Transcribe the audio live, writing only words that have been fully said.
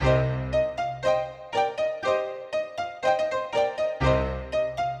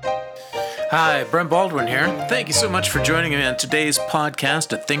Hi, Brent Baldwin here. Thank you so much for joining me on today's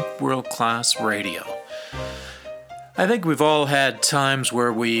podcast at Think World Class Radio. I think we've all had times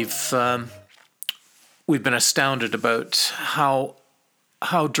where we've been astounded about how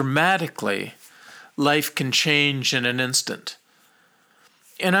dramatically life can change in an instant.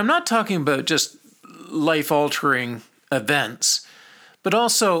 And I'm not talking about just life-altering events, but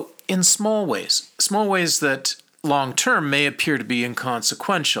also in small ways that long-term may appear to be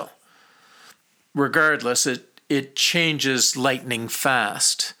inconsequential. Regardless, it changes lightning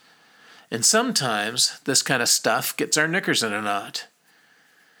fast. And sometimes this kind of stuff gets our knickers in a knot.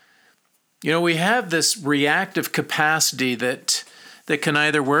 You know, we have this reactive capacity that can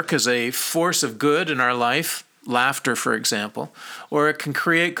either work as a force of good in our life, laughter, for example, or it can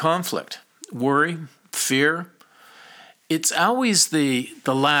create conflict, worry, fear. It's always the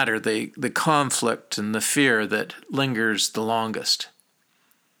latter, the conflict and the fear that lingers the longest.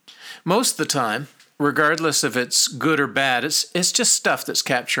 Most of the time, regardless if it's good or bad, it's just stuff that's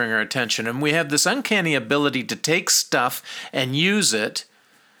capturing our attention. And we have this uncanny ability to take stuff and use it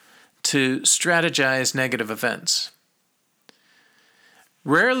to strategize negative events.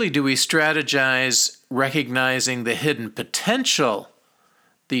 Rarely do we strategize recognizing the hidden potential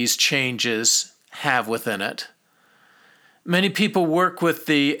these changes have within it. Many people work with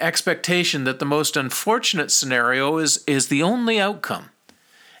the expectation that the most unfortunate scenario is the only outcome.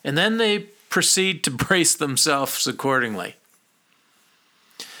 And then they proceed to brace themselves accordingly.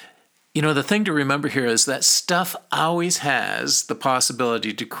 You know, the thing to remember here is that stuff always has the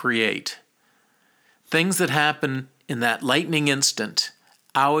possibility to create. Things that happen in that lightning instant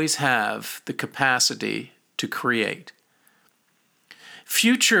always have the capacity to create.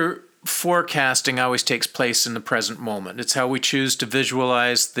 Future forecasting always takes place in the present moment. It's how we choose to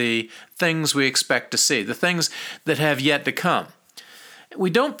visualize the things we expect to see, the things that have yet to come. We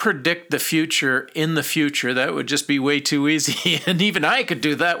don't predict the future in the future. That would just be way too easy. And even I could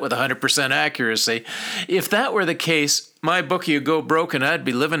do that with 100% accuracy. If that were the case, my bookie would go broke and I'd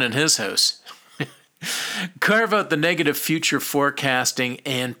be living in his house. Carve out the negative future forecasting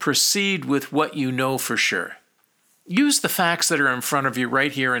and proceed with what you know for sure. Use the facts that are in front of you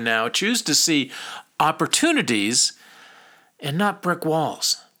right here and now. Choose to see opportunities and not brick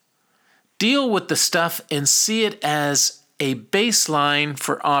walls. Deal with the stuff and see it as a baseline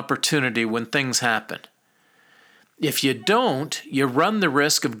for opportunity when things happen. If you don't, you run the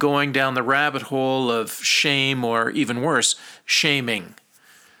risk of going down the rabbit hole of shame or even worse, shaming.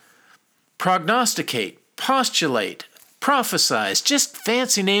 Prognosticate, postulate, prophesize, just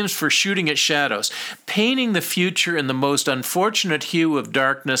fancy names for shooting at shadows. Painting the future in the most unfortunate hue of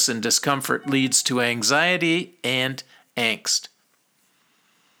darkness and discomfort leads to anxiety and angst.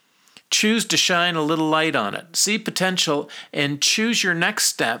 Choose to shine a little light on it. See potential and choose your next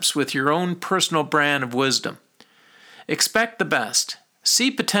steps with your own personal brand of wisdom. Expect the best.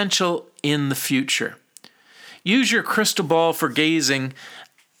 See potential in the future. Use your crystal ball for gazing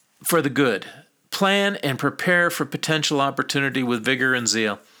for the good. Plan and prepare for potential opportunity with vigor and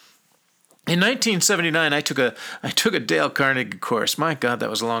zeal. In 1979, I took a Dale Carnegie course. My God, that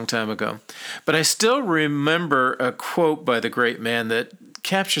was a long time ago. But I still remember a quote by the great man that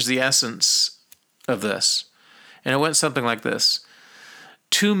captures the essence of this. And it went something like this.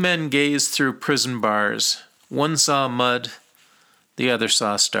 Two men gazed through prison bars. One saw mud, the other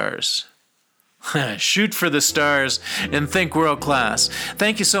saw stars. Shoot for the stars and think world class.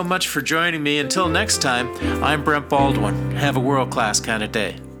 Thank you so much for joining me. Until next time, I'm Brent Baldwin. Have a world class kind of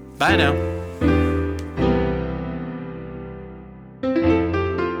day. Bye now.